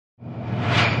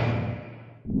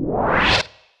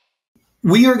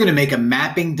We are going to make a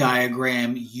mapping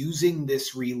diagram using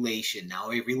this relation. Now,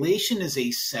 a relation is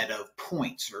a set of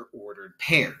points or ordered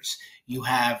pairs. You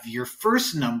have your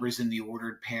first numbers in the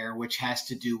ordered pair, which has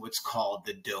to do what's called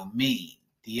the domain,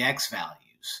 the x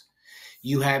values.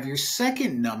 You have your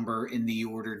second number in the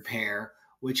ordered pair,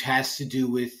 which has to do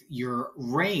with your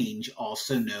range,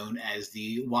 also known as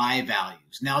the y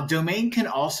values. Now, domain can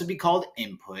also be called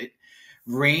input.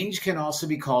 Range can also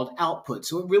be called output.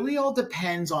 So it really all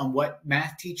depends on what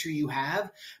math teacher you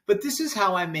have. But this is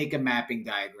how I make a mapping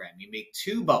diagram. You make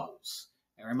two bubbles.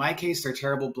 Or in my case, they're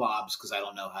terrible blobs because I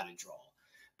don't know how to draw.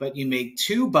 But you make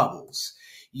two bubbles.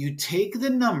 You take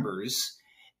the numbers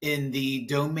in the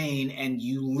domain and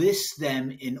you list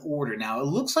them in order. Now, it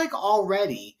looks like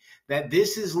already that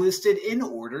this is listed in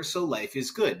order, so life is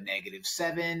good.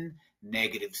 -7,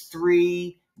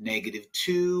 -3,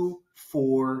 -2,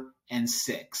 4, and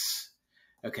 6.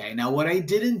 Okay, now what I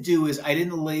didn't do is I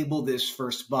didn't label this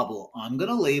first bubble. I'm going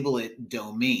to label it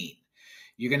domain.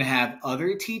 You're going to have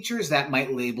other teachers that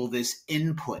might label this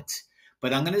input,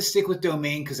 but I'm going to stick with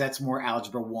domain because that's more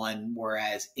Algebra 1,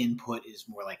 whereas input is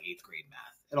more like 8th grade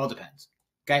math. It all depends.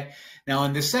 Okay, now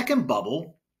in the second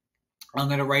bubble, I'm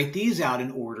going to write these out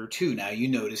in order too. Now you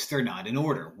notice they're not in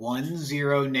order. 1,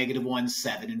 0, -1,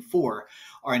 7, and 4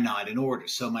 are not in order.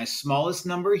 So my smallest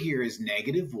number here is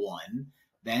 -1,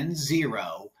 then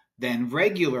 0, then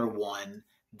regular 1,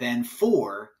 then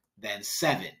 4, then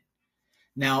 7.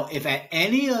 Now, if at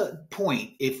any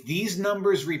point, if these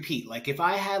numbers repeat, like if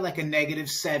I had like a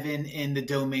 -7 in the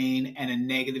domain and a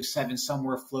 -7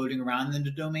 somewhere floating around in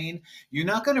the domain, you're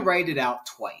not going to write it out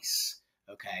twice,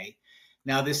 okay?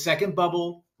 Now, this second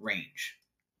bubble, range,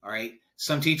 all right?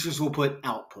 Some teachers will put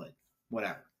output,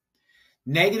 whatever.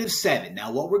 -7.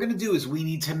 Now, what we're going to do is we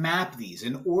need to map these.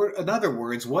 In other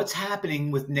words, what's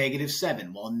happening with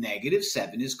 -7? Well,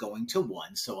 -7 is going to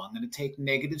 1, so I'm going to take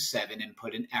 -7 and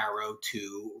put an arrow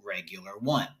to regular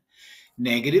 1.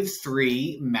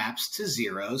 -3 maps to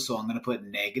 0, so I'm going to put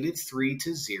 -3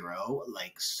 to 0,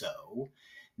 like so.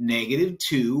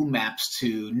 -2 maps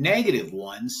to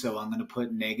 -1, so I'm going to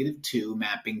put -2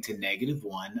 mapping to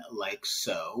 -1, like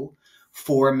so.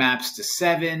 4 maps to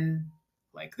 7,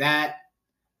 like that.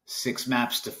 6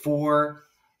 maps to 4,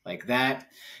 like that.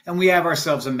 And we have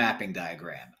ourselves a mapping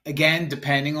diagram. Again,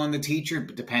 depending on the teacher,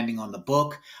 but depending on the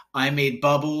book. I made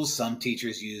bubbles. Some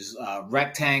teachers use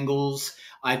rectangles.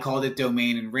 I called it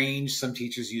domain and range. Some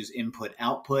teachers use input,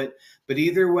 output. But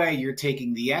either way, you're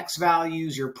taking the x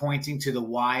values, you're pointing to the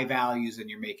y values, and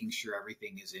you're making sure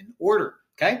everything is in order.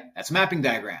 Okay? That's a mapping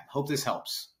diagram. Hope this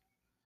helps.